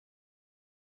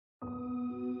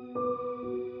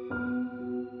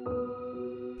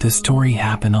The story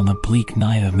happened on the bleak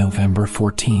night of November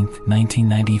 14,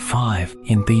 1995,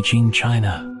 in Beijing,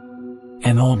 China.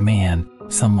 An old man,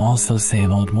 some also say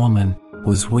an old woman,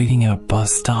 was waiting at a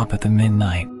bus stop at the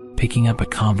midnight, picking up a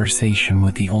conversation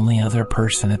with the only other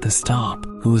person at the stop,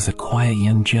 who was a quiet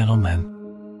young gentleman.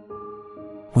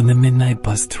 When the midnight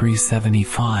bus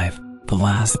 375, the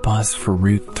last bus for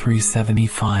Route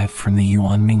 375 from the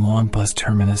Yuanmingyuan bus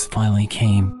terminus finally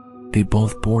came, they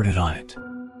both boarded on it.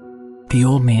 The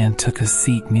old man took a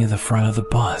seat near the front of the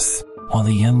bus, while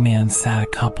the young man sat a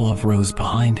couple of rows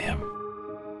behind him.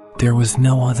 There was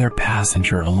no other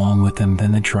passenger along with them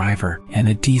than the driver and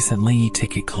a decent lady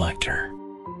ticket collector.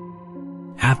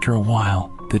 After a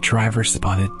while, the driver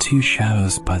spotted two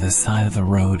shadows by the side of the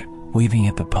road, waving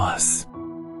at the bus.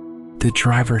 The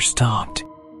driver stopped,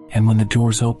 and when the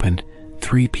doors opened,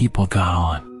 3 people got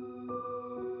on.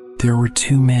 There were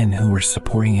 2 men who were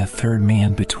supporting a third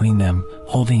man between them,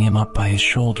 holding him up by his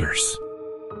shoulders.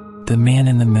 The man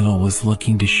in the middle was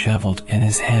looking disheveled and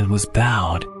his head was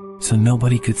bowed, so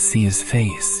nobody could see his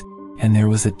face, and there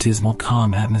was a dismal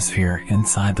calm atmosphere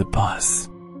inside the bus.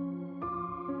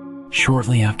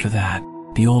 Shortly after that,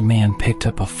 the old man picked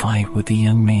up a fight with the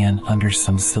young man under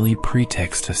some silly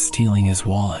pretext of stealing his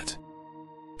wallet.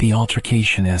 The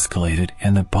altercation escalated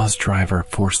and the bus driver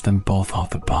forced them both off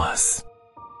the bus.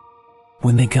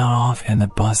 When they got off and the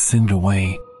bus zoomed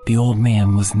away, the old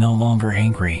man was no longer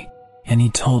angry, and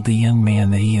he told the young man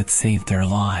that he had saved their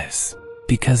lives,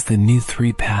 because the new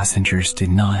 3 passengers did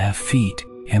not have feet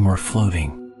and were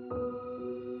floating.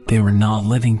 They were not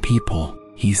living people,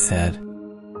 he said.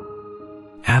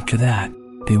 After that,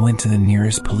 they went to the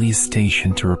nearest police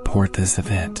station to report this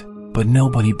event, but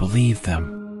nobody believed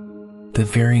them. The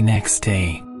very next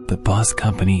day, the bus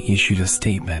company issued a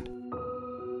statement.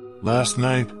 Last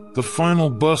night, the final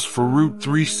bus for Route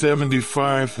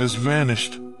 375 has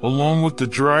vanished, along with the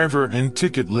driver and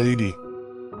ticket lady.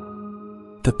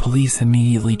 The police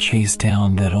immediately chased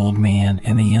down that old man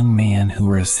and the young man who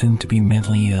were assumed to be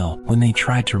mentally ill when they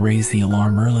tried to raise the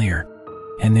alarm earlier,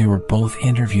 and they were both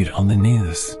interviewed on the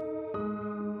news.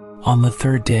 On the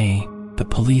 3rd day, the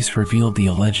police revealed the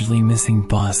allegedly missing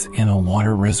bus in a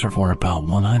water reservoir about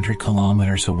 100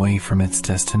 kilometers away from its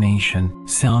destination,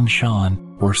 Songshan,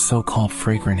 or so-called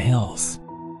Fragrant Hills.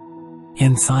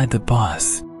 Inside the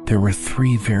bus, there were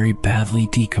 3 very badly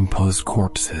decomposed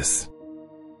corpses.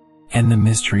 And the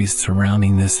mysteries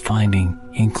surrounding this finding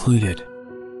included: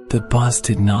 the bus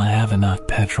did not have enough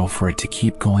petrol for it to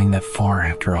keep going that far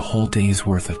after a whole day's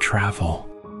worth of travel.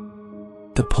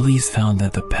 The police found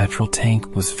that the petrol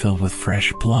tank was filled with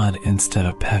fresh blood instead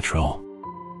of petrol.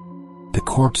 The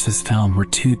corpses found were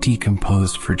too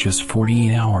decomposed for just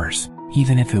 48 hours.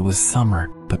 Even if it was summer,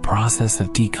 the process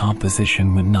of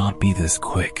decomposition would not be this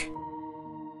quick.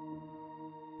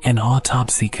 An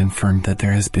autopsy confirmed that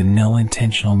there has been no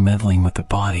intentional meddling with the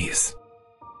bodies.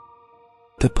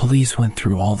 The police went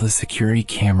through all the security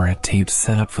camera tapes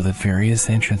set up for the various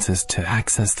entrances to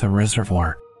access the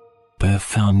reservoir, but have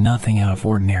found nothing out of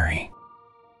ordinary.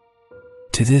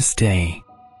 To this day,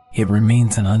 it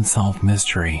remains an unsolved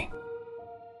mystery.